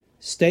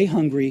Stay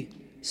hungry,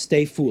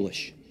 stay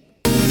foolish.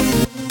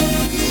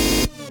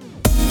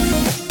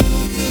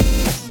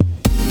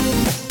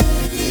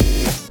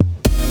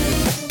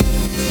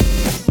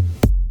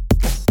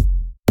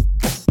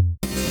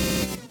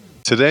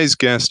 Today's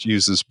guest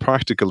uses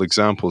practical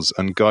examples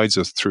and guides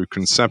us through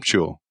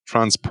conceptual,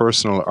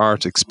 transpersonal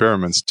art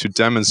experiments to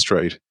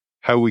demonstrate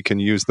how we can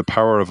use the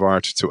power of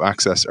art to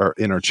access our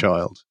inner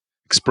child,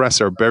 express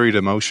our buried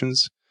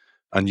emotions,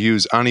 and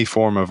use any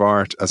form of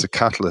art as a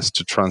catalyst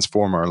to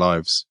transform our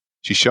lives.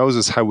 She shows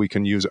us how we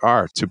can use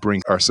art to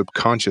bring our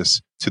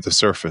subconscious to the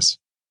surface,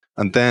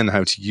 and then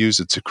how to use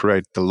it to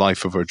create the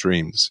life of our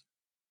dreams.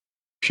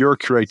 Pure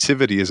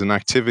creativity is an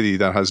activity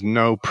that has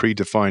no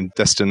predefined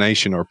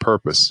destination or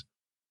purpose,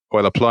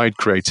 while applied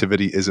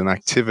creativity is an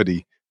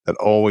activity that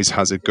always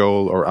has a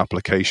goal or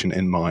application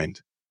in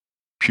mind.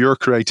 Pure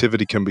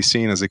creativity can be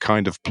seen as a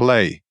kind of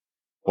play,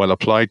 while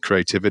applied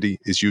creativity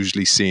is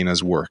usually seen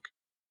as work.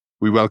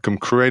 We welcome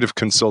creative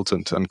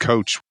consultant and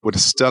coach with a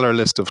stellar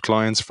list of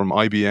clients from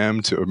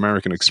IBM to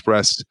American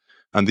Express,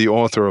 and the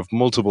author of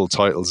multiple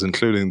titles,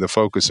 including the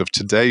focus of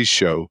today's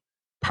show,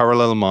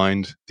 Parallel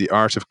Mind, The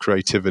Art of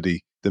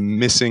Creativity, The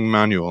Missing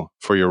Manual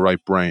for Your Right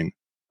Brain.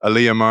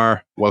 Aliyah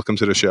Marr, welcome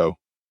to the show.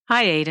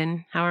 Hi,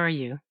 Aidan. How are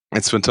you?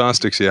 It's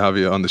fantastic to have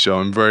you on the show.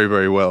 I'm very,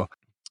 very well.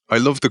 I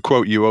love the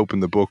quote you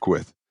opened the book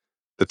with.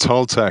 The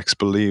Toltecs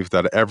believe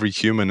that every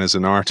human is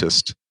an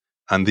artist,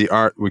 and the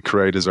art we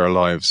create is our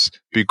lives.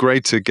 It'd be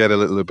great to get a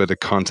little bit of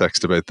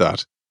context about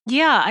that.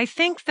 Yeah, I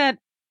think that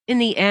in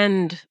the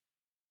end,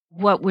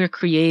 what we're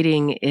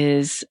creating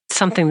is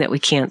something that we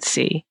can't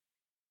see.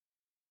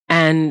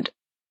 And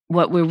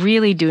what we're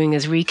really doing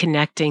is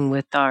reconnecting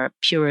with our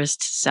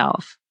purest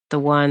self, the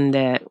one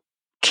that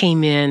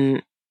came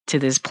in to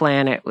this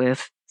planet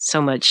with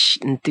so much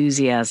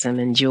enthusiasm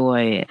and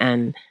joy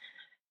and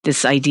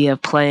this idea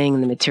of playing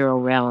in the material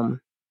realm.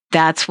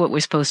 That's what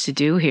we're supposed to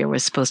do here. We're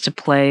supposed to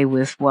play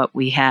with what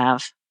we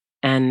have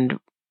and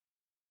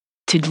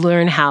to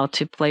learn how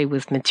to play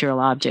with material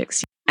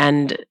objects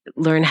and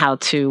learn how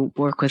to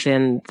work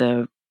within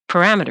the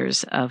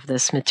parameters of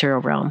this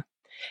material realm.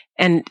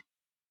 And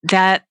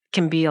that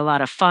can be a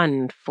lot of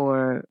fun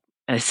for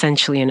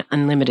essentially an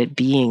unlimited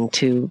being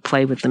to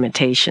play with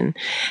limitation.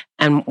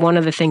 And one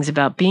of the things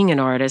about being an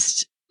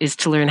artist is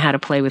to learn how to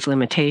play with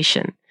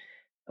limitation.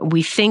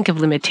 We think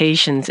of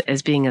limitations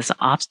as being as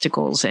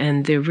obstacles,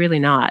 and they're really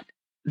not.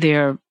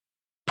 They're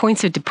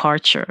points of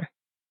departure.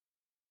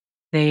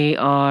 They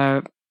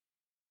are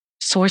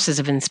sources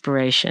of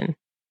inspiration.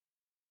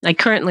 I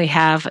currently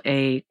have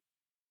a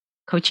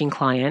coaching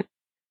client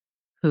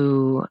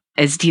who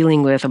is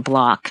dealing with a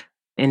block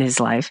in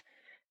his life.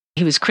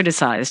 He was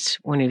criticized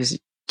when he was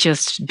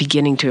just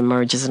beginning to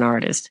emerge as an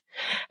artist.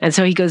 And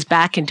so he goes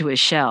back into his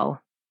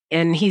shell.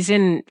 And he's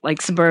in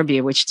like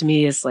suburbia, which to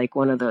me is like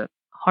one of the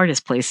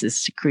hardest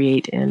places to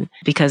create in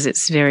because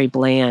it's very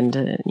bland.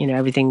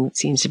 Everything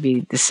seems to be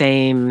the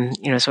same,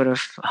 sort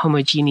of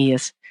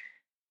homogeneous.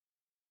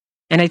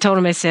 And I told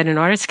him, I said, an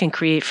artist can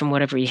create from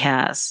whatever he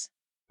has.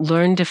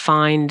 Learn to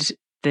find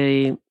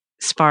the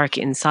spark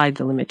inside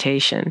the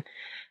limitation.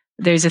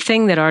 There's a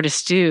thing that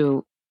artists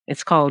do.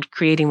 It's called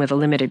creating with a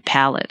limited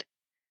palette.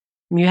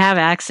 You have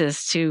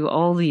access to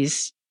all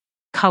these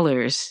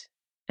colors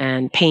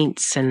and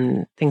paints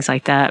and things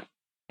like that.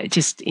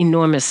 Just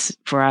enormous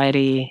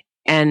variety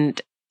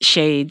and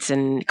shades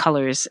and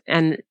colors.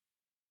 And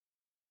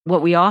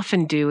what we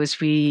often do is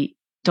we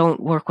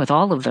don't work with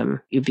all of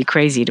them. You'd be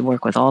crazy to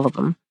work with all of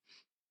them.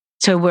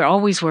 So we're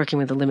always working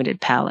with a limited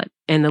palette.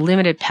 And the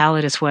limited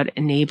palette is what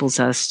enables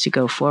us to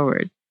go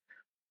forward.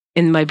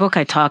 In my book,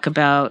 I talk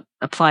about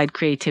applied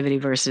creativity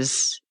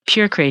versus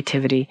pure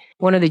creativity.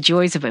 One of the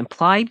joys of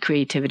applied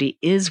creativity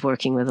is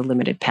working with a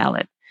limited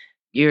palette.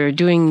 You're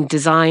doing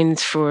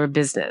designs for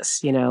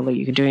business, like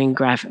you're doing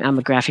I'm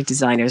a graphic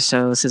designer,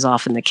 so this is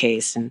often the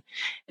case. And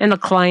the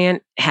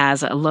client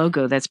has a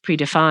logo that's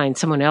predefined.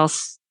 Someone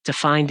else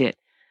defined it.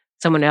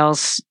 Someone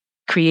else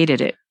created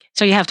it.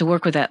 So you have to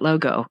work with that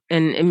logo.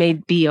 And it may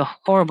be a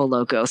horrible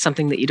logo,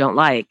 something that you don't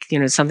like,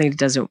 something that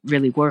doesn't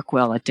really work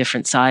well at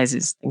different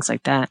sizes, things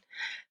like that.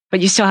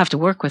 But you still have to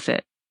work with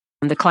it.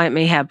 And the client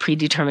may have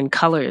predetermined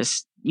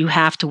colors. You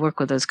have to work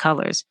with those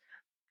colors.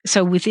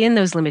 So within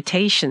those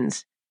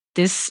limitations,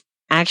 this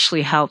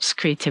actually helps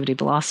creativity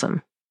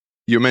blossom.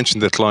 You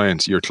mentioned your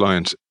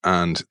client,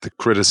 and the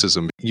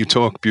criticism. You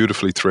talk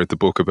beautifully throughout the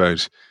book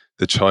about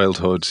the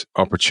childhood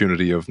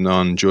opportunity of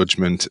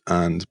non-judgment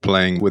and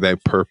playing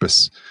without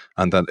purpose,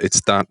 and that it's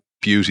that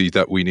beauty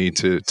that we need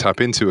to tap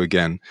into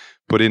again.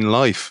 But in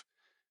life,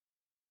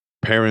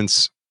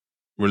 parents,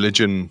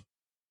 religion,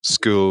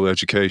 school,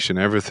 education,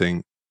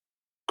 everything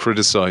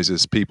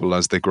criticizes people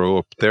as they grow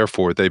up.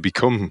 Therefore, they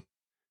become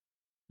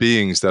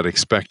beings that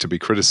expect to be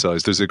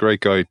criticized. There's a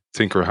great guy,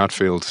 Tinker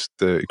Hatfield,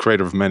 the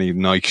creator of many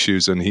Nike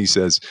shoes, and he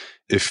says,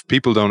 if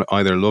people don't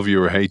either love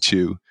you or hate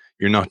you,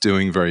 you're not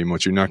doing very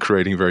much, you're not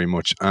creating very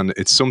much. And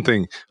it's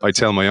something I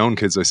tell my own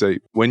kids. I say,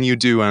 when you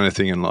do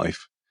anything in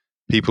life,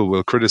 people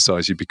will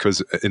criticize you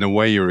because in a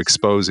way you're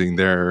exposing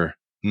their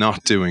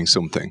not doing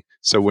something.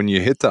 So when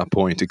you hit that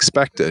point,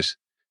 expect it.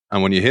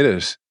 And when you hit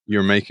it,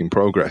 you're making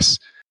progress.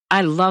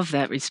 I love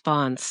that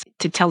response.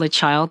 To tell a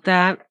child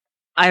that,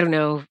 I don't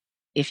know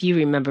if you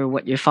remember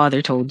what your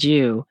father told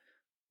you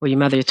or your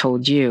mother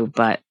told you,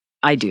 but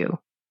I do.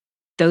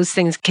 Those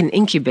things can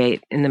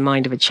incubate in the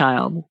mind of a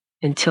child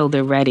until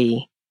they're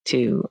ready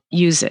to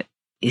use it.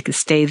 It can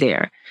stay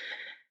there.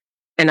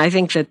 And I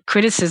think that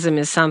criticism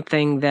is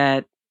something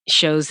that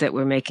shows that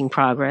we're making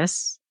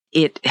progress.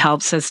 It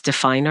helps us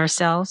define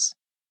ourselves.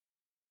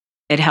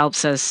 It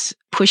helps us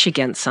push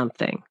against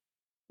something.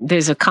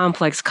 There's a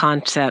complex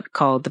concept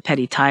called the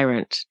petty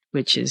tyrant,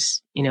 which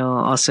is,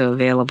 also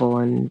available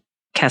in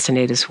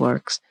Casaneda's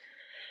works.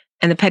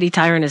 And the petty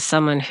tyrant is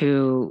someone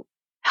who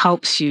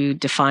helps you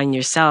define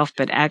yourself,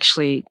 but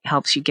actually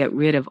helps you get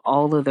rid of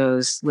all of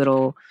those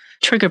little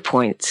trigger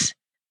points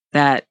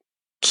that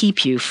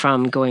keep you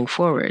from going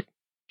forward,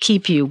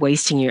 keep you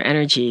wasting your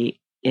energy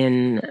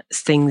in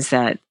things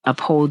that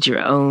uphold your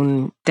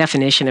own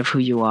definition of who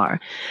you are.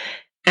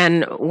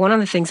 And one of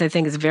the things I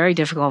think is very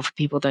difficult for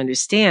people to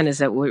understand is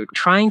that we're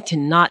trying to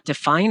not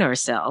define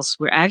ourselves.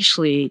 We're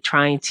actually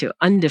trying to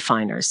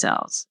undefine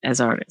ourselves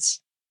as artists.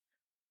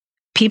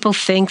 People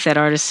think that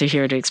artists are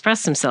here to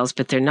express themselves,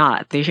 but they're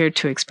not. They're here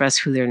to express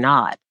who they're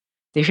not.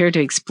 They're here to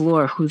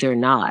explore who they're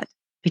not,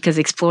 because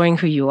exploring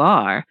who you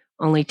are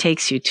only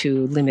takes you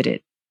to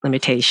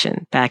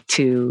limitation, back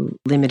to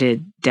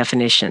limited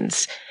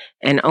definitions,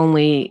 and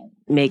only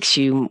makes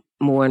you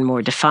more and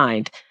more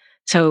defined.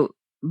 So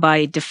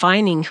by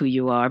defining who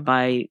you are,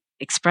 by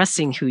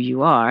expressing who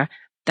you are,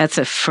 that's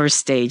a first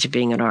stage of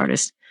being an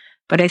artist.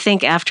 But I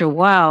think after a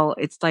while,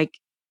 it's like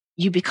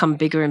you become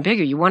bigger and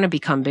bigger. You want to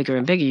become bigger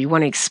and bigger. You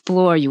want to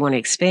explore. You want to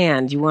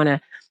expand. You want to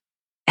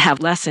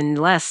have less and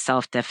less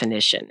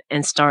self-definition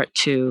and start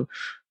to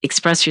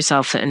express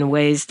yourself in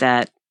ways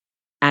that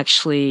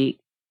actually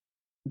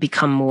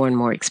become more and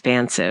more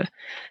expansive.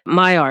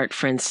 My art,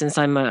 for instance,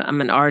 I'm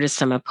an artist,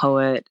 I'm a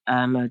poet,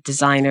 I'm a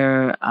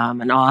designer,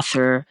 an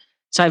author.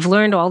 So I've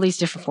learned all these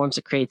different forms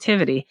of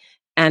creativity.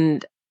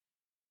 And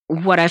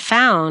what I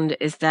found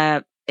is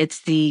that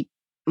it's the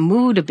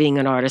mood of being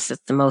an artist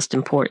that's the most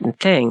important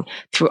thing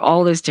through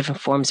all those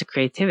different forms of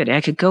creativity.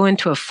 I could go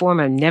into a form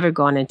I've never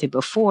gone into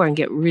before and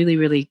get really,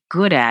 really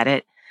good at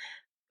it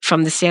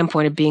from the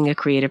standpoint of being a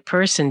creative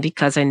person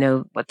because I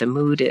know what the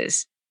mood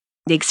is.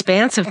 The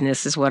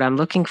expansiveness is what I'm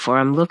looking for.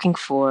 I'm looking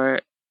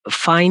for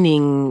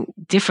finding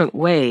different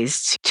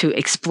ways to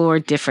explore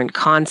different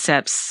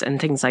concepts and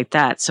things like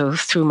that. So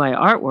through my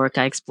artwork,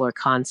 I explore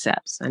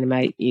concepts, and I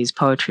might use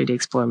poetry to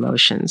explore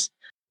emotions.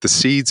 The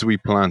seeds we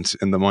plant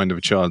in the mind of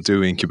a child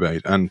do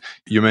incubate. And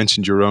you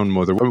mentioned your own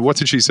mother. What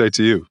did she say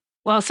to you?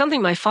 Well,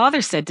 something my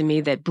father said to me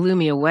that blew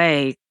me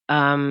away.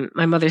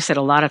 My mother said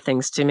a lot of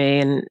things to me,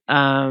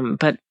 and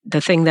but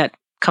the thing that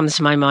comes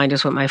to my mind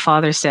is what my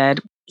father said.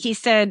 He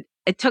said,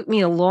 it took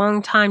me a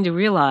long time to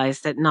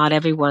realize that not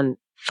everyone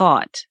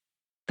thought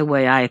the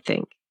way I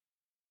think.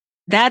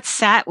 That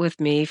sat with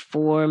me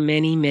for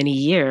many, many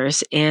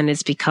years, and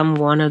it's become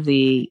one of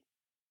the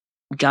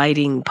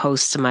guiding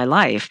posts of my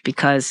life,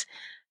 because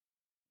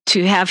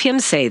to have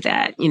him say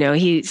that,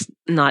 he's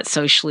not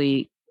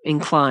socially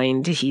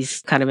inclined,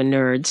 he's kind of a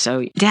nerd.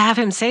 So to have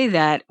him say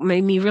that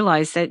made me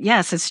realize that,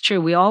 yes, it's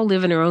true. We all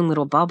live in our own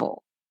little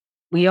bubble.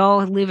 We all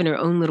live in our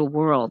own little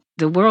world.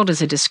 The world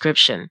is a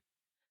description.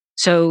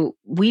 So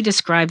we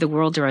describe the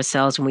world to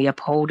ourselves and we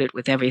uphold it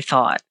with every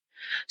thought.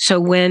 So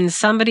when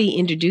somebody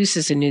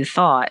introduces a new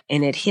thought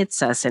and it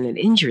hits us and it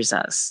injures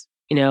us,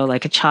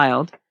 like a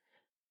child.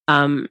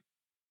 So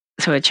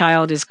a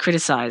child is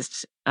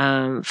criticized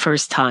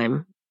first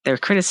time they're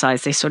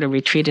criticized, they sort of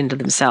retreat into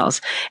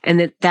themselves.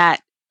 And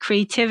that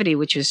creativity,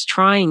 which is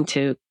trying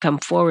to come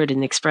forward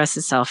and express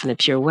itself in a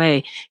pure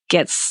way,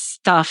 gets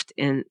stuffed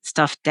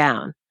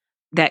down.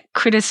 That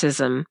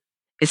criticism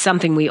is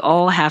something we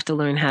all have to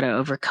learn how to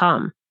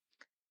overcome.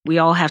 We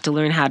all have to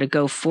learn how to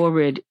go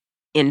forward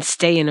and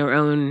stay in our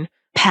own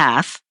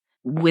path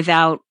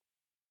without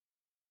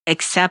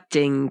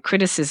accepting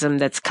criticism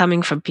that's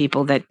coming from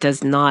people that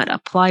does not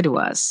apply to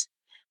us.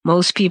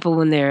 Most people,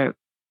 when they're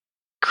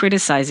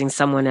criticizing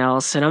someone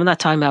else, and I'm not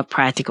talking about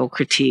practical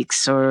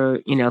critiques or,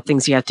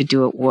 things you have to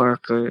do at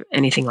work or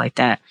anything like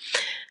that,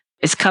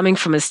 it's coming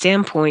from a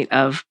standpoint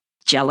of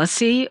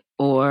jealousy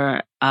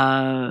or,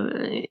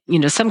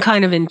 some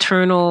kind of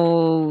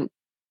internal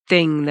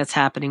thing that's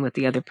happening with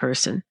the other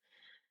person.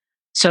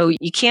 So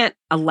you can't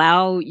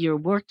allow your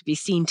work to be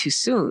seen too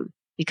soon,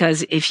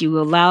 because if you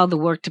allow the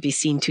work to be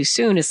seen too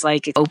soon, it's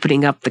like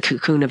opening up the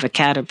cocoon of a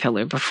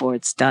caterpillar before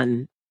it's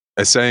done.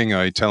 A saying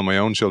I tell my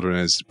own children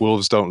is,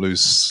 wolves don't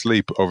lose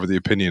sleep over the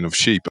opinion of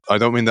sheep. I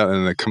don't mean that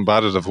in a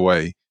combative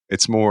way.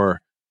 It's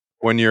more,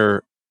 when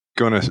you're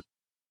going to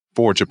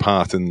forge a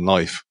path in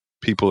life,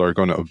 people are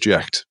going to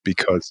object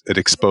because it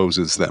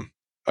exposes them.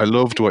 I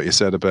loved what you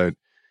said about,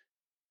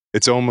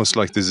 it's almost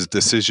like there's a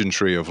decision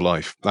tree of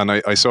life. And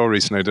I saw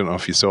recently, I don't know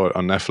if you saw it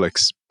on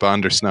Netflix,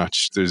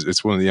 Bandersnatch.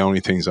 It's one of the only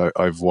things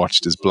I've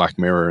watched is Black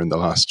Mirror in the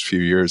last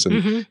few years.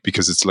 And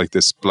because it's like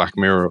this Black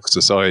Mirror of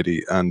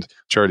society. And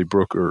Charlie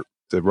Brooker,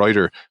 the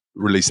writer,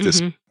 released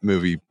this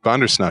movie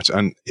Bandersnatch,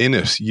 and in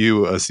it,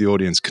 you as the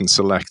audience can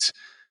select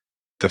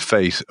the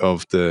fate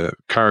of the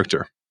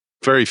character.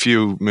 Very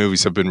few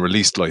movies have been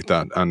released like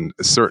that, and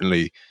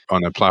certainly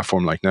on a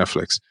platform like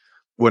Netflix.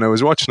 When I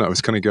was watching it, I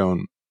was kind of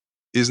going,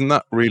 isn't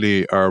that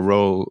really our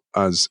role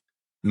as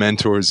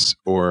mentors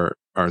or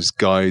as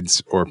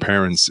guides or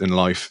parents in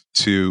life,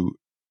 to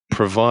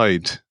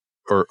provide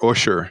or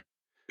usher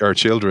our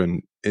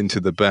children into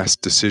the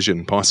best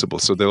decision possible?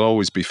 So they'll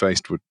always be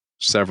faced with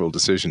several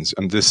decisions,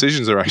 and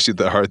decisions are actually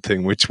the hard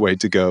thing. Which way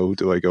to go?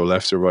 Do I go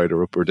left or right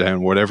or up or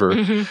down, whatever?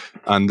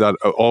 And that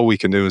all we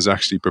can do is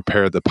actually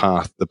prepare the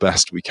path the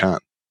best we can.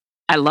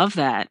 I love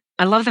that.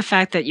 I love the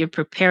fact that you're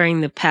preparing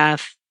the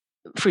path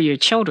for your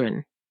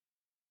children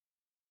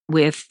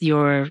with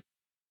your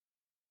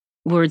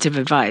words of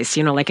advice.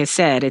 Like I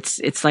said,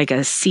 it's like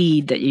a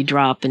seed that you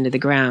drop into the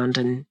ground,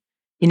 and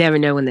you never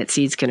know when that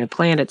seed's going to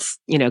plant. It's,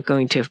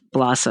 going to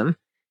blossom.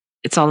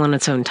 It's all on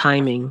its own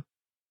timing.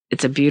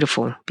 It's a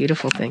beautiful,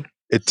 beautiful thing.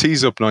 It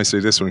tees up nicely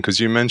this one,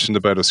 because you mentioned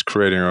about us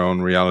creating our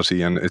own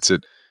reality, and it's a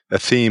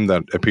theme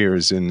that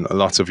appears in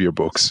lots of your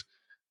books.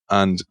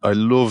 And I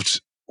loved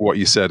what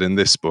you said in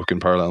this book, in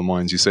Parallel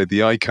Minds. You say,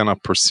 the eye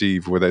cannot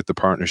perceive without the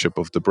partnership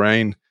of the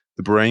brain.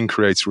 The brain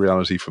creates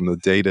reality from the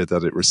data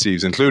that it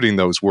receives, including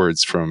those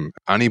words from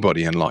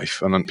anybody in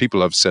life. And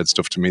people have said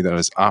stuff to me that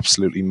has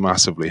absolutely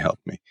massively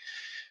helped me.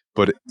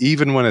 But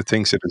even when it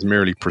thinks it is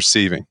merely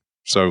perceiving,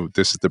 so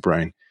this is the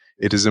brain,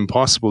 it is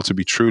impossible to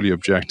be truly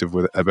objective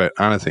about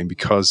anything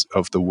because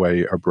of the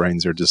way our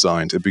brains are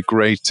designed. It'd be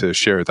great to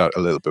share that a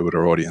little bit with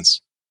our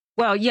audience.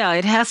 Well, yeah,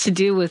 it has to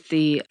do with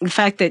the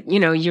fact that,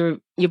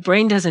 your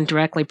brain doesn't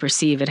directly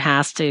perceive. It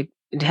has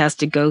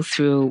to go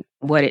through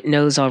what it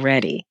knows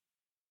already.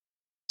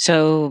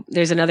 So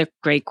there's another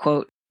great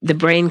quote: the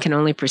brain can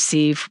only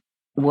perceive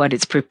what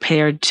it's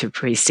prepared to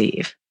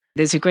perceive.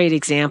 There's a great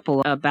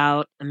example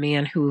about a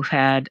man who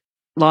had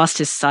lost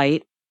his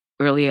sight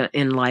early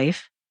in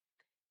life,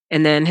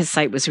 and then his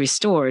sight was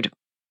restored.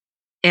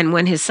 And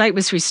when his sight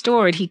was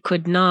restored, he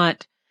could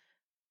not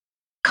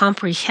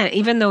comprehend,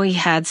 even though he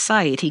had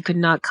sight, he could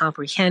not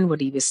comprehend what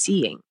he was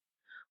seeing.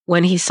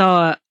 When he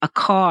saw a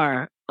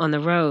car on the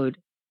road,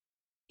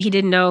 he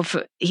didn't know if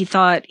he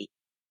thought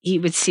he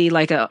would see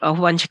like a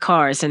bunch of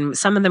cars, and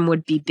some of them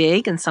would be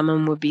big and some of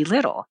them would be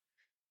little.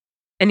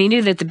 And he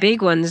knew that the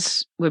big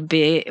ones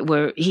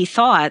he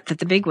thought that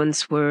the big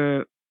ones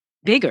were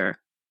bigger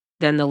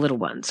than the little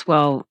ones.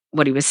 Well,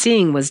 what he was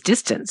seeing was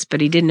distance,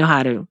 but he didn't know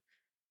how to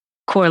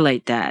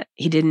correlate that.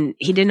 He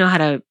didn't know how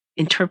to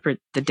interpret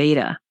the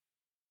data.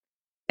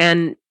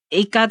 And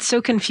it got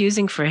so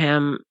confusing for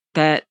him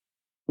that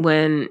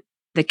when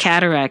the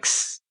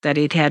cataracts that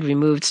he'd had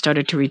removed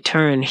started to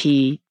return,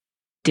 he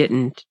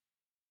didn't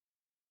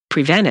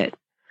prevent it.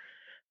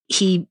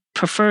 He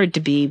preferred to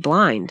be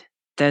blind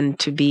than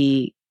to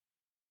be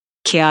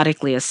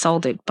chaotically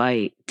assaulted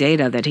by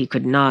data that he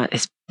could not,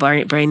 his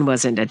brain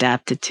wasn't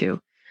adapted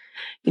to.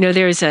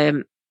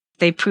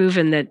 They've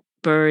proven that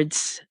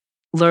birds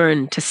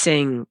learn to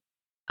sing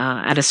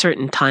at a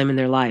certain time in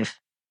their life.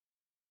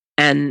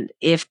 And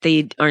if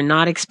they are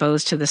not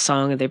exposed to the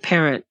song of their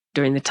parent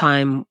during the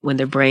time when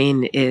their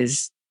brain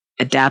is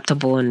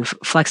adaptable and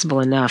flexible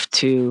enough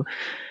to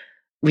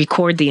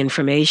record the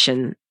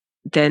information,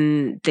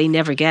 then they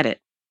never get it.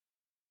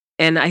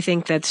 And I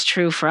think that's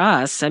true for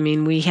us. I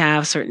mean, we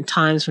have certain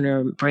times when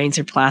our brains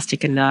are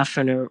plastic enough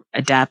and are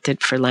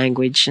adapted for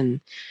language.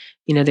 And,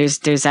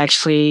 there's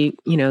actually,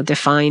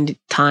 defined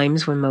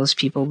times when most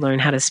people learn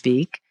how to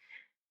speak.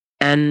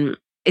 And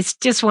it's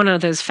just one of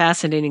those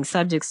fascinating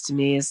subjects to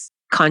me, is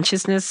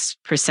consciousness,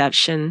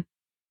 perception,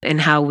 and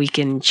how we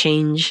can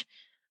change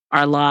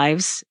our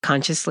lives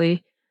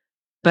consciously.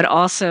 But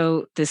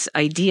also this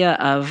idea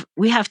of,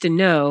 we have to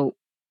know,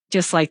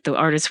 just like the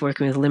artist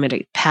working with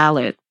limited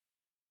palette,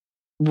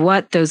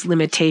 what those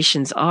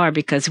limitations are,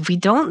 because if we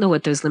don't know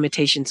what those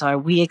limitations are,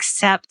 we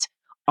accept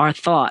our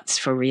thoughts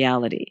for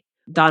reality.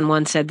 Don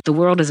Juan said, the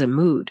world is a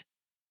mood.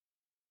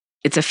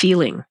 It's a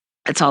feeling.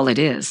 That's all it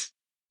is.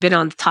 Been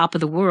on the top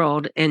of the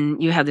world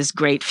and you have this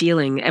great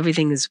feeling,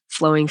 everything is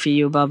flowing for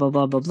you, blah, blah,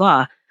 blah, blah,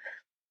 blah.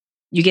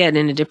 You get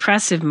in a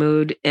depressive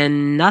mood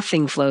and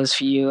nothing flows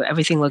for you.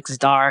 Everything looks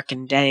dark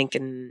and dank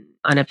and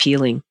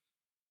unappealing.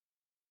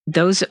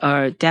 Those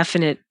are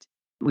definite,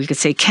 we could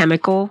say,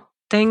 chemical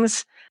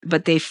things,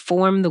 but they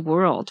form the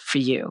world for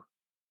you.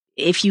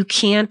 If you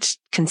can't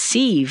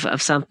conceive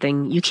of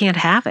something, you can't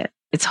have it.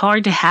 It's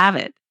hard to have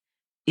it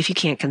if you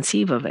can't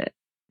conceive of it.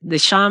 The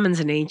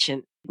shamans in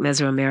ancient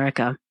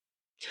Mesoamerica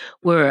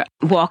were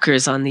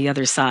walkers on the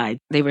other side.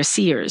 They were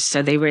seers,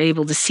 so they were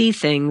able to see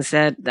things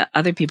that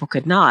other people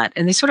could not.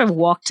 And they sort of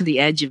walked to the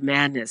edge of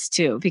madness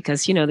too,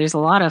 because, there's a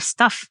lot of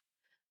stuff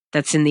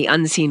that's in the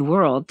unseen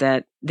world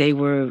that they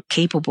were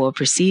capable of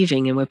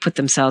perceiving, and would put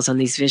themselves on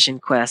these vision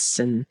quests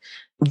and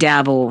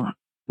dabble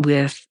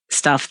with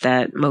stuff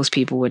that most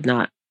people would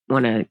not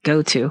want to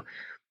go to.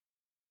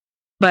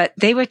 But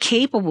they were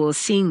capable of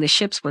seeing the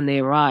ships when they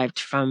arrived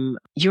from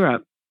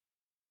Europe.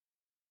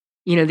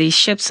 These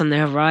ships on the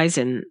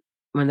horizon,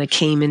 when they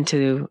came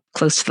into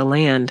close to the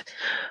land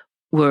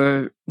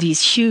were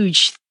these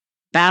huge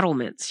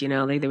battlements. They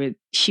were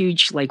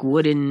huge, like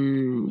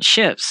wooden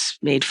ships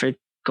made for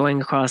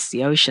going across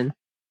the ocean.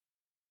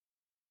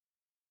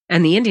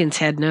 And the Indians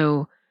had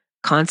no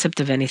concept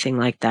of anything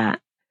like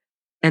that.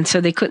 And so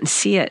they couldn't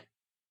see it.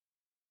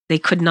 They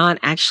could not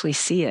actually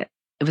see it.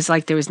 It was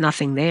like there was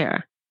nothing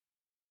there.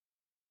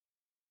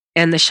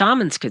 And the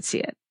shamans could see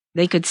it.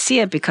 They could see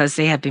it because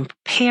they had been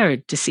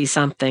prepared to see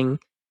something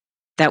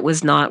that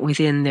was not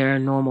within their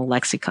normal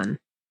lexicon.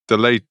 The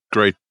late,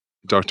 great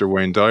Dr.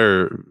 Wayne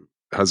Dyer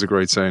has a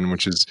great saying,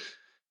 which is,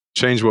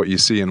 change what you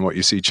see and what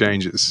you see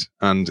changes.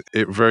 And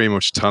it very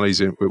much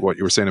tallies in with what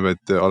you were saying about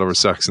the Oliver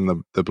Sacks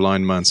and the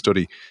blind man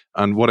study.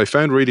 And what I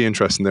found really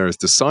interesting there is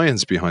the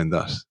science behind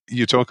that.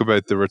 You talk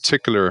about the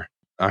reticular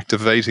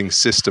activating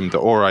system,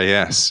 the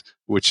RIS,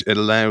 which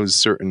allows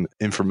certain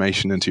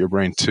information into your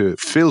brain to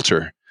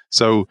filter.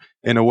 So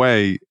in a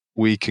way,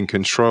 we can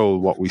control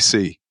what we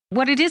see.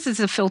 What it is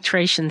a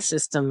filtration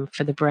system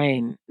for the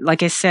brain.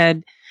 Like I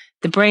said,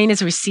 the brain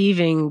is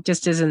receiving,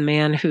 just as a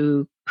man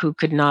who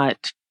could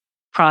not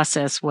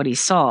process what he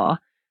saw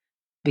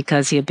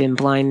because he had been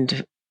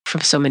blind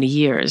for so many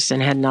years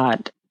and had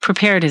not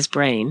prepared his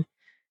brain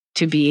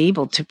to be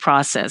able to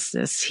process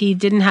this. He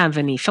didn't have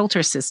any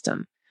filter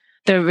system.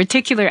 The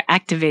reticular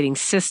activating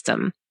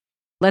system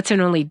lets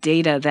in only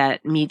data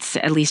that meets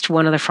at least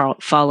one of the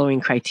following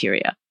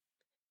criteria.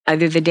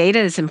 Either the data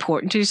is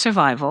important to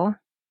survival,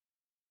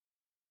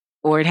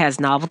 or it has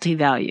novelty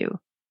value,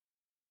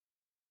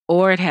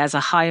 or it has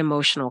a high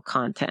emotional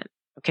content.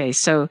 Okay,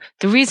 so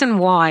the reason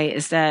why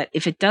is that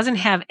if it doesn't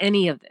have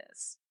any of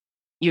this,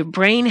 your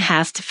brain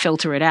has to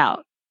filter it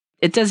out.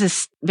 It does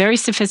a very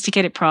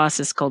sophisticated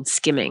process called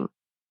skimming.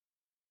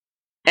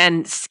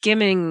 And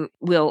skimming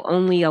will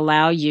only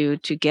allow you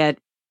to get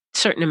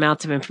certain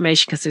amounts of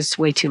information because there's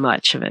way too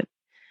much of it.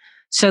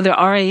 So the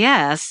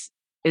RAS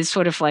is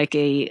sort of like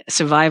a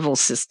survival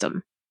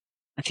system.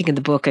 I think in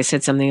the book I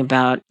said something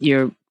about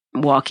you're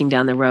walking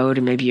down the road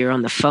and maybe you're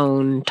on the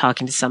phone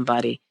talking to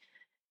somebody.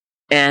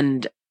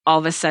 And all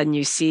of a sudden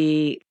you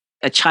see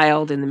a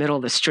child in the middle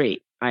of the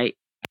street, right?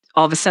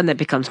 All of a sudden that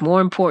becomes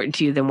more important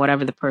to you than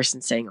whatever the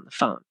person's saying on the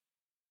phone.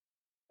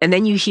 And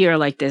then you hear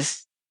like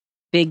this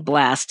big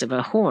blast of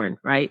a horn,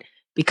 right?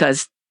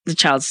 Because the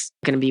child's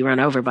going to be run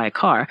over by a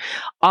car.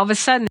 All of a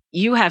sudden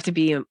you have to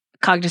be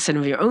cognizant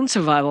of your own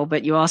survival,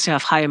 but you also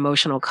have high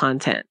emotional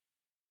content.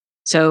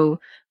 So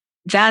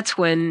that's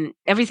when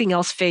everything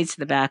else fades to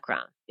the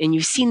background. And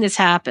you've seen this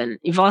happen.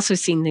 You've also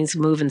seen things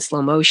move in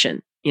slow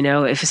motion.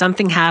 If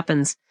something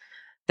happens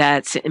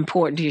that's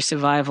important to your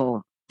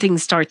survival,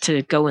 things start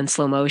to go in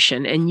slow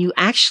motion and you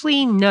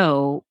actually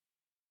know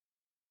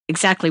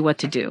exactly what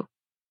to do.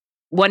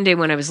 One day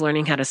when I was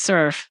learning how to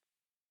surf,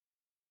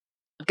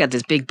 I've got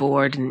this big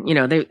board and,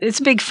 it's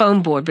a big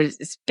foam board, but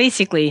it's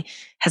basically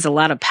has a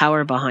lot of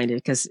power behind it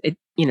because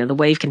the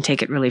wave can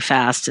take it really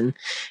fast and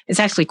it's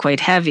actually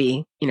quite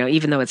heavy,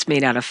 even though it's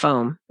made out of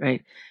foam,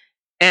 right?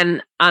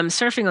 And I'm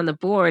surfing on the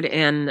board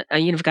and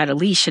you've got a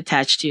leash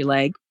attached to your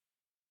leg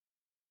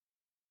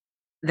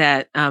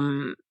that,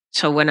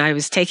 so when I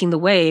was taking the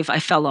wave, I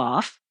fell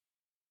off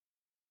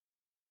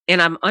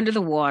and I'm under the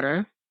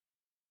water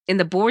and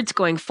the board's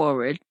going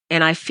forward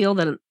and I feel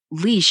the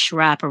leash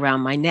wrap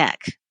around my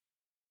neck.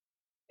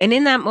 And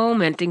in that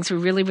moment, things were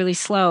really, really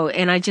slow.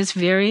 And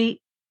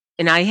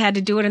I had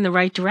to do it in the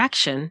right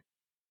direction.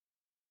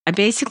 I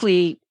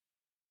basically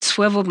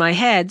swiveled my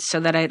head so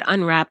that I'd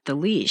unwrap the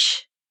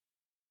leash.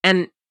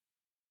 And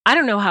I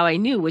don't know how I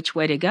knew which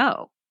way to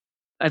go.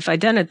 If I'd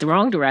done it the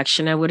wrong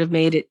direction, I would have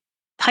made it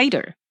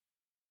tighter.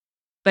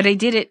 But I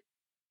did it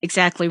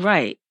exactly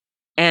right.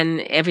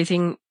 And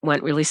everything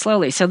went really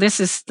slowly. So this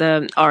is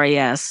the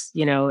RAS,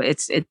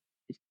 it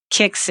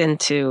kicks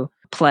into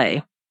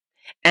play.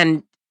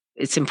 And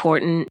it's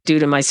important due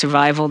to my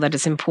survival that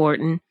it's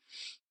important.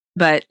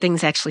 But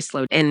things actually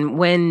slowed. And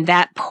when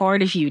that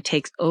part of you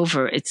takes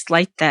over, it's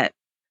like that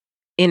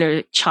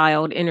inner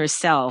child, inner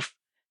self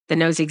that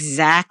knows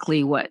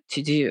exactly what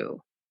to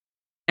do.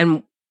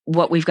 And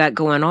what we've got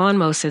going on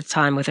most of the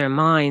time with our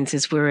minds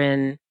is we're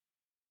in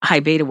high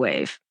beta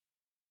wave.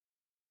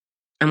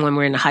 And when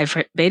we're in a high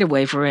beta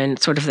wave, we're in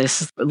sort of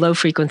this low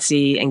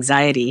frequency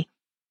anxiety.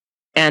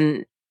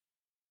 And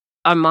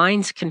our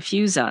minds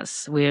confuse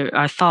us.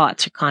 Our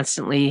thoughts are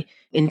constantly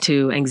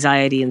into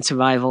anxiety and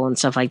survival and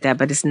stuff like that.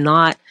 But it's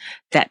not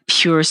that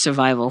pure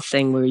survival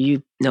thing where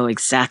you know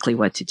exactly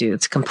what to do.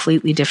 It's a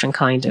completely different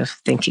kind of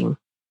thinking.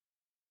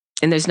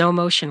 And there's no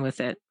emotion with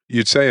it.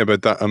 You'd say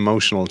about that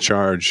emotional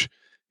charge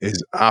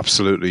is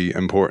absolutely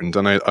important.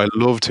 And I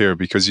loved here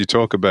because you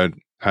talk about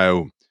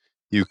how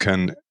you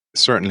can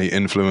certainly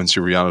influence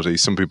your reality.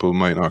 Some people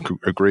might not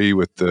agree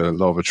with the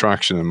law of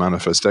attraction and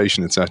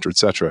manifestation, etc.,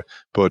 etc.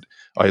 But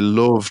I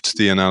loved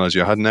the analogy.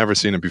 I had never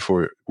seen it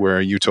before,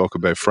 where you talk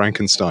about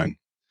Frankenstein,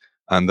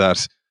 and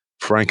that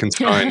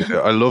Frankenstein.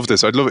 I love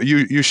this. I'd love it.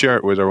 You share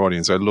it with our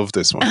audience. I love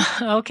this one.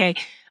 Okay.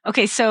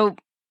 So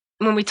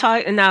when we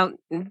talk, and now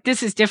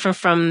this is different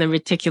from the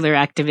reticular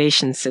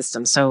activation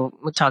system. So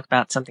we'll talk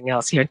about something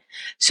else here.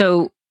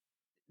 So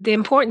the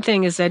important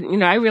thing is that,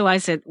 I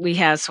realized that we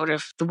have sort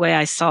of, the way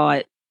I saw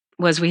it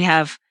was, we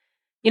have,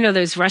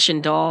 those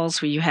Russian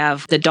dolls where you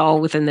have the doll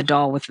within the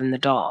doll within the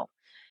doll.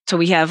 So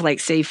we have, like,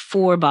 say,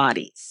 4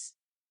 bodies.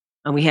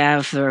 And we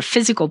have the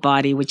physical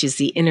body, which is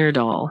the inner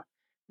doll.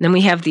 Then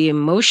we have the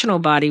emotional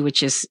body,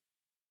 which is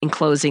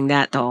enclosing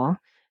that doll.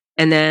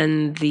 And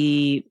then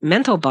the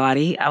mental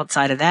body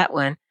outside of that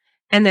one.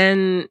 And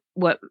then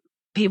what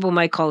people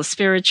might call a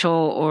spiritual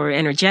or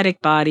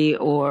energetic body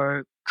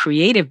or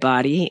creative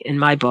body. In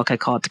my book, I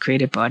call it the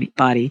creative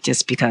body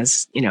just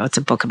because, it's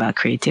a book about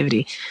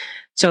creativity.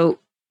 So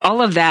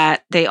all of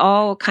that, they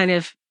all kind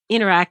of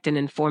interact and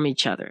inform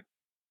each other.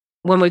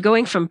 When we're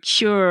going from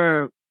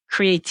pure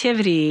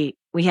creativity,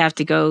 we have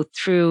to go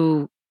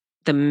through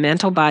the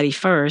mental body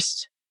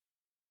first,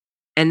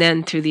 and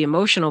then through the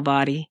emotional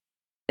body,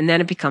 and then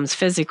it becomes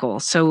physical.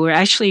 So we're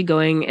actually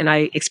going, and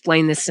I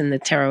explain this in the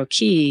Tarot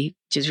Key,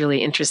 which is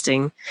really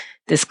interesting,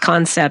 this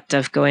concept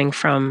of going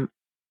from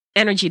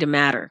energy to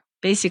matter.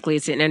 Basically,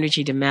 it's an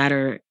energy to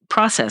matter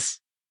process.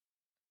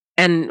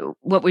 And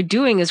what we're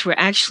doing is we're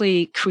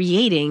actually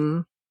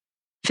creating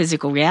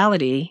physical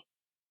reality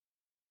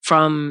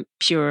from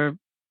pure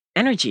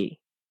energy.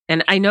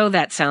 And I know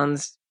that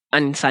sounds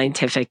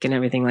unscientific and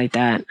everything like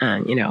that.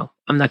 I'm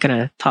not going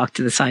to talk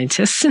to the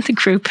scientists in the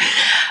group.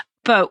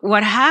 But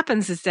what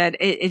happens is that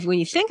when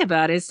you think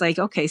about it, it's like,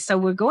 okay, so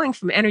we're going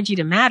from energy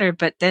to matter,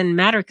 but then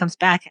matter comes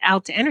back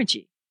out to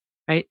energy,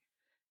 right?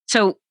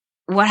 So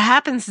what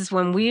happens is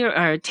when we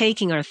are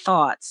taking our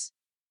thoughts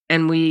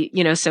and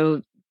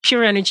so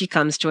pure energy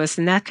comes to us,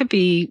 and that could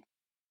be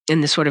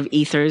in the sort of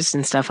ethers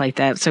and stuff like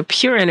that. So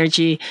pure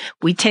energy,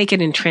 we take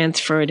it and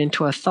transfer it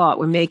into a thought.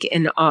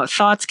 And our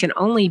thoughts can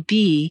only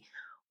be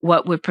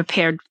what we're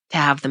prepared to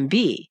have them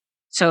be.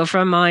 So if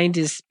our mind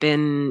has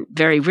been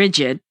very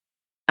rigid,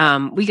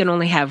 we can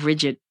only have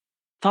rigid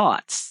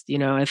thoughts.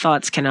 Our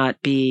thoughts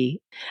cannot be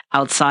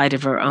outside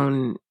of our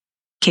own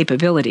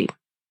capability.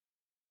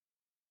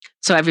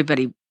 So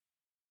everybody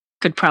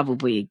could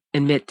probably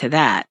admit to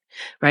that,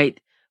 right?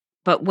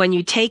 But when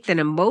you take that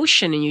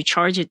emotion and you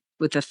charge it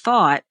with a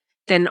thought,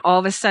 then all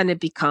of a sudden it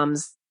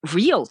becomes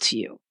real to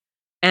you.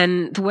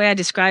 And the way I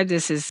describe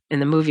this is in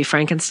the movie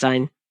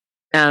Frankenstein.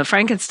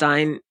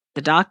 Frankenstein,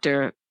 the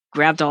doctor,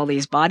 grabbed all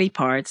these body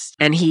parts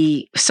and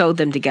he sewed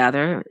them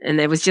together.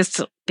 And it was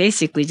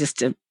basically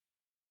just a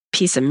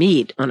piece of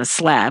meat on a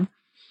slab.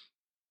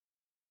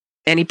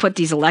 And he put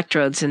these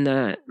electrodes in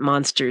the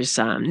monster's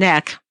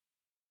neck.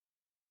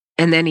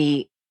 And then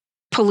he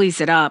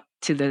pulleys it up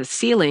to the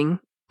ceiling,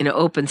 and it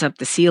opens up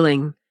the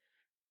ceiling,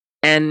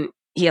 and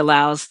he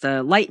allows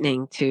the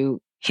lightning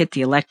to hit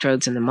the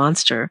electrodes in the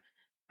monster.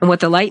 And what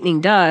the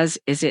lightning does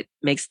is it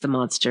makes the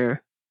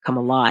monster come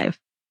alive.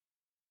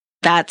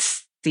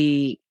 That's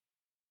the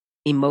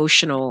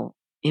emotional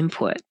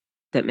input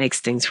that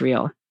makes things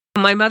real.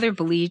 My mother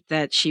believed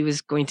that she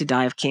was going to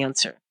die of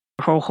cancer.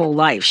 Her whole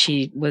life,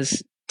 she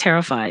was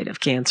terrified of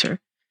cancer.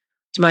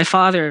 So my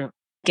father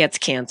gets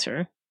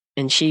cancer,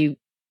 and she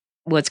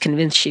was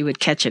convinced she would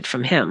catch it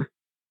from him.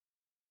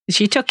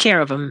 She took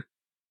care of him,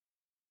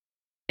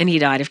 and he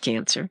died of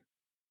cancer.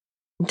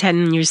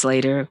 10 years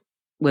later,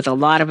 with a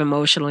lot of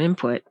emotional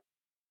input,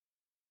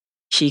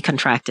 she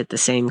contracted the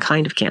same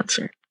kind of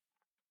cancer,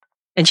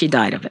 and she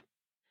died of it.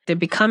 They're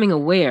becoming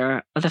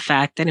aware of the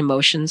fact that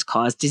emotions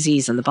cause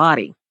disease in the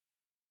body.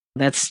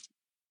 That's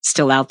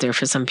still out there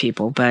for some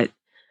people, but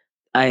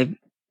I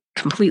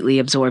completely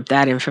absorbed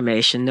that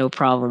information. No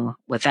problem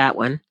with that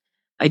one.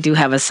 I do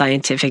have a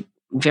scientific,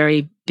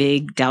 very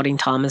big doubting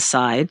Thomas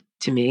side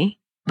to me.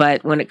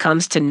 But when it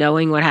comes to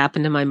knowing what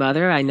happened to my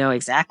mother, I know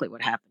exactly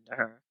what happened to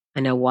her.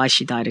 I know why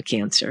she died of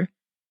cancer.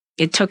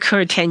 It took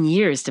her 10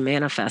 years to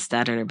manifest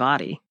that in her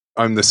body.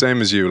 I'm the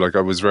same as you. Like,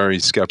 I was very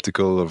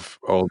skeptical of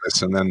all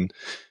this.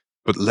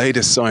 But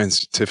latest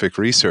scientific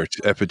research,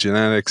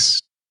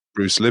 epigenetics,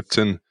 Bruce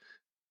Lipton,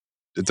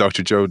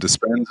 Dr. Joe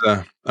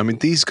Dispenza. I mean,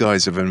 these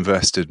guys have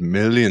invested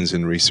millions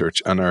in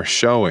research and are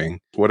showing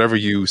whatever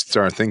you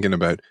start thinking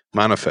about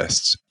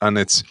manifests. And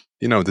it's,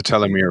 the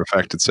telomere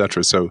effect,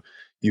 etc. So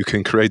you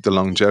can create the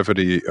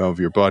longevity of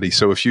your body.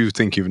 So if you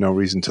think you've no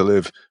reason to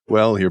live,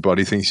 well, your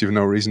body thinks you've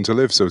no reason to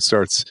live. So it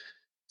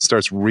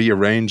starts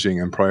rearranging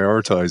and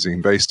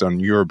prioritizing based on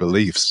your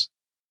beliefs.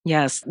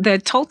 Yes. The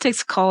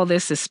Toltecs call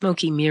this a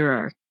smoky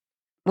mirror.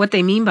 What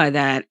they mean by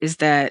that is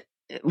that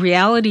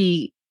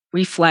reality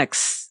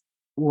reflects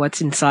what's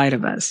inside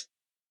of us.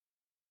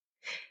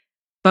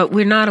 But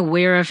we're not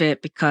aware of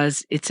it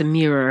because it's a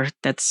mirror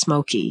that's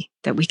smoky,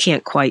 that we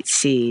can't quite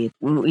see.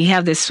 We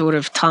have this sort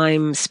of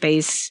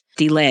time-space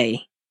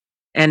delay.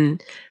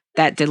 And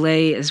that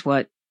delay is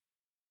what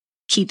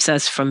keeps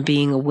us from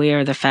being aware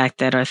of the fact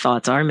that our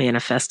thoughts are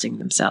manifesting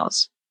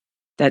themselves.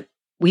 That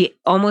we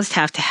almost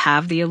have to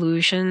have the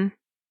illusion,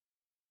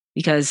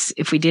 because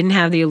if we didn't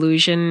have the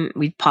illusion,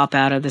 we'd pop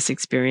out of this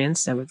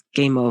experience. That was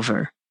game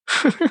over.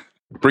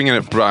 Bringing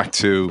it back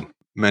to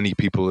many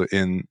people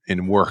in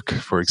work,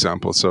 for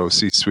example, so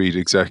C-suite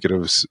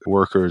executives,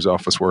 workers,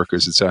 office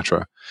workers,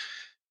 etc.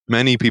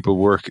 Many people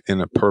work in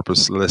a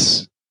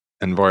purposeless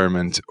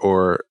environment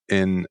or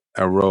in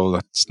a role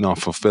that's not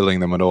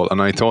fulfilling them at all.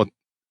 And I thought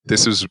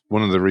this is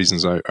one of the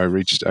reasons I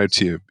reached out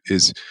to you,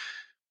 is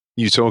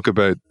you talk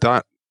about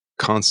that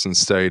constant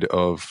state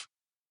of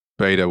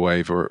beta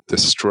wave or the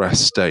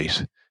stress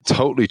state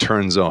totally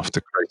turns off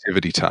the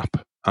creativity tap.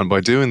 And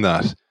by doing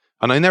that,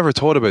 and I never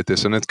thought about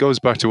this, and it goes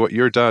back to what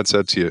your dad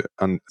said to you,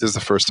 and this is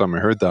the first time I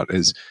heard that,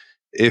 is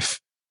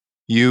if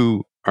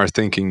you are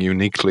thinking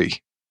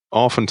uniquely,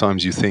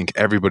 oftentimes you think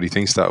everybody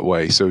thinks that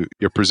way. So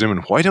you're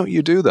presuming, why don't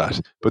you do that?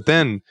 But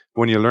then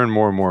when you learn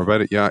more and more about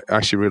it, you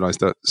actually realize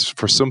that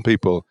for some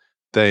people,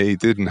 they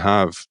didn't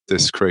have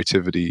this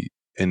creativity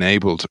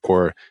enabled,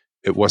 or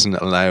it wasn't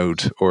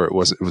allowed, or it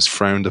was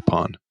frowned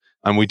upon.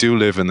 And we do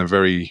live in a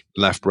very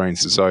left brain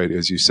society,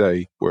 as you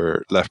say,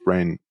 where left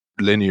brain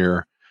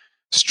linear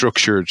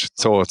structured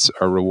thoughts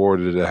are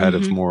rewarded ahead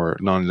of more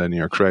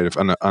non-linear creative,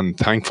 and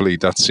thankfully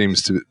that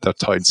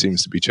tide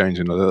seems to be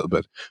changing a little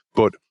bit.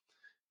 But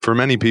for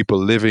many people,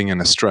 living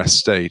in a stressed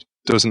state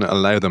doesn't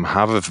allow them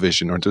have a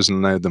vision, or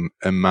doesn't allow them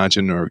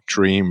imagine or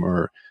dream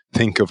or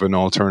think of an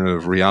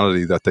alternative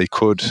reality that they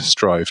could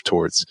strive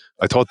towards.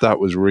 I thought that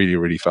was really,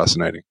 really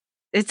fascinating.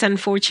 It's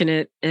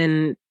unfortunate,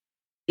 and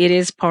it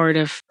is part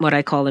of what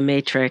I call the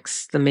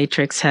matrix. The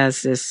matrix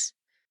has this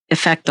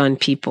effect on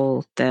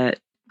people that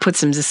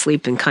puts them to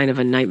sleep in kind of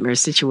a nightmare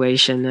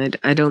situation.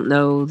 I don't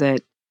know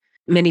that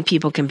many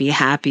people can be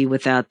happy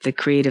without the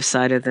creative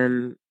side of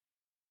them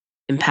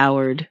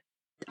empowered.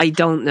 I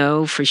don't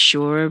know for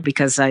sure,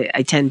 because I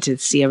tend to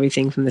see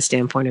everything from the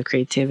standpoint of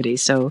creativity.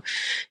 So,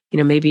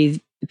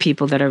 maybe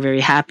people that are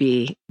very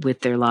happy with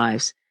their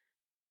lives.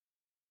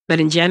 But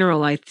in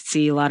general, I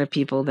see a lot of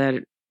people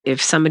that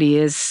if somebody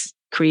is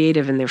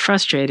creative and they're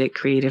frustrated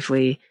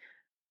creatively,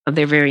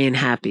 they're very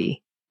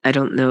unhappy. I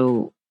don't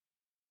know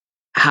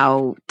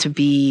how to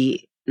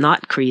be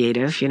not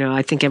creative.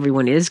 I think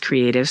everyone is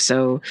creative.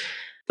 So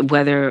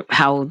whether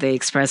how they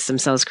express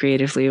themselves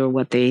creatively or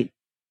what they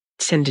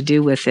tend to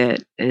do with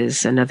it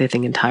is another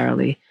thing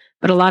entirely.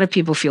 But a lot of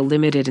people feel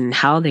limited in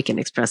how they can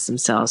express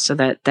themselves. So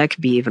that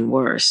could be even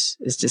worse,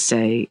 is to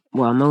say,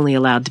 well, I'm only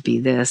allowed to be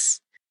this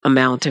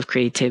amount of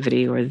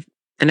creativity.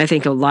 And I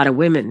think a lot of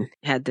women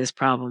had this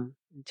problem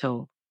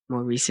until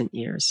more recent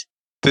years.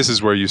 This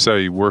is where you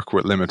say work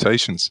with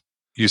limitations.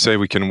 You say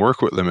we can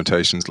work with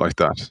limitations like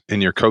that.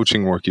 In your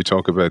coaching work, you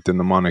talk about the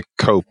mnemonic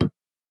COPE.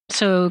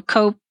 So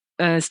COPE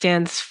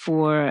stands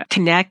for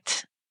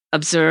connect,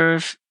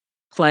 observe,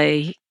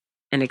 play,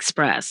 and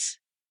express.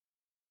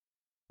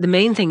 The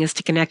main thing is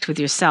to connect with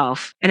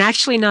yourself, and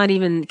actually not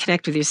even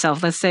connect with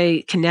yourself. Let's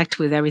say connect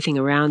with everything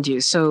around you.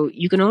 So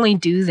you can only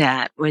do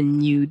that when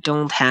you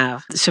don't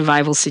have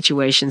survival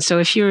situations. So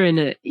if you're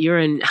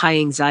in high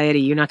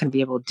anxiety, you're not going to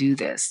be able to do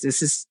this.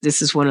 This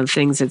is one of the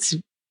things that's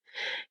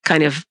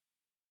kind of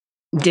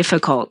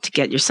difficult to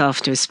get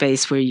yourself to a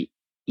space where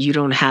you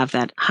don't have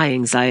that high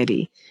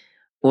anxiety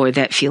or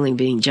that feeling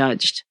being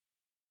judged.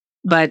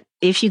 But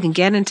if you can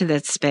get into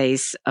that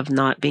space of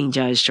not being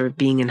judged or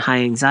being in high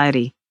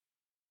anxiety,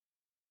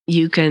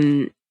 you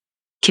can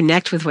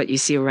connect with what you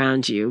see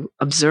around you,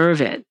 observe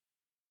it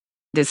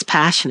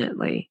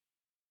dispassionately,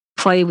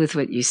 play with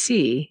what you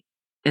see,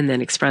 and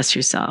then express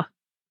yourself.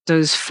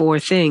 Those 4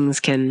 things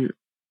can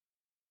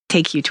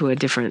take you to a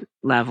different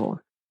level.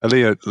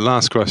 Aliyah,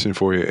 last question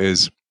for you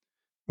is,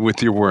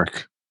 with your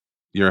work,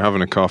 you're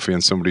having a coffee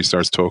and somebody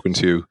starts talking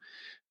to you,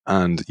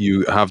 and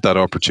you have that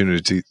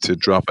opportunity to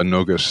drop a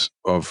nugget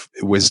of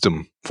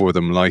wisdom for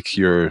them, like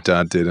your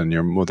dad did and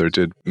your mother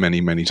did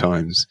many, many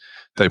times.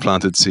 They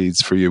planted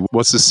seeds for you.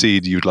 What's the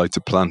seed you'd like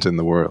to plant in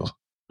the world?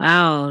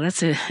 Wow,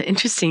 that's an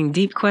interesting,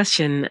 deep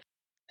question.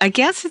 I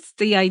guess it's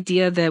the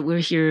idea that we're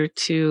here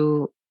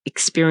to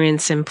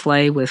experience and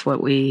play with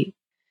what we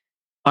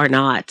are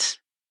not.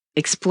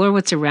 Explore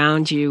what's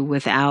around you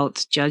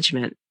without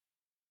judgment.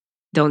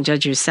 Don't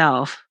judge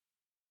yourself.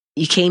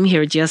 You came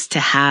here just to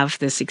have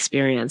this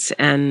experience,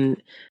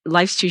 and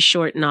life's too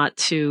short not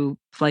to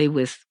play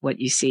with what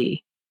you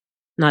see,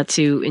 not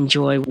to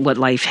enjoy what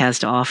life has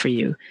to offer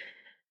you.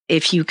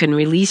 If you can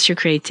release your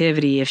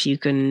creativity, if you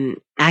can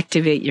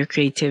activate your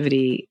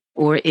creativity,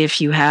 or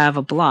if you have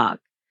a block,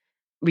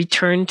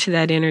 return to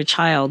that inner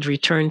child,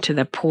 return to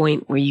the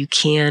point where you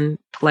can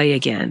play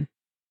again.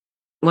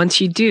 Once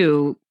you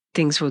do,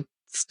 things will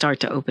start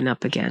to open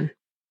up again.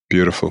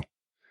 Beautiful.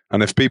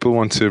 And if people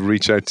want to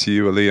reach out to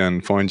you, Aliyah,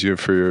 and find you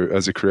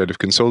as a creative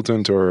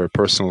consultant or a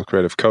personal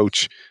creative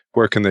coach,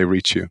 where can they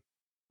reach you?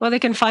 Well, they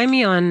can find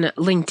me on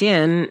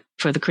LinkedIn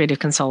for the creative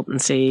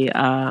consultancy.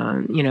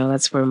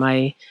 That's where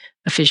my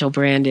official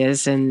brand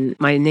is. And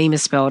my name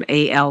is spelled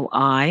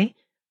Aliyah,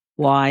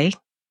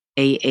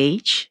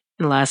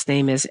 and last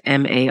name is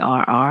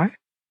Marr.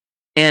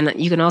 And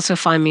you can also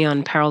find me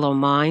on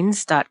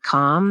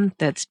parallelminds.com.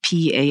 That's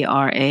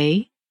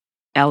ParallelMindz,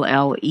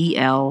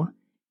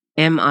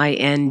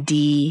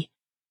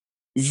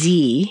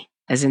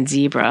 as in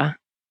zebra,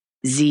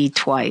 Z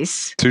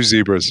twice. Two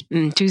zebras.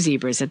 Two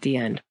zebras at the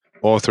end.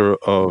 Author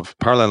of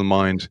Parallel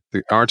Mind,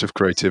 The Art of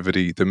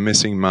Creativity, The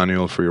Missing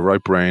Manual for Your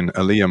Right Brain,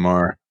 Aliyah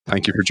Marr.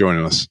 Thank you for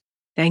joining us.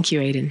 Thank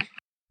you, Aidan.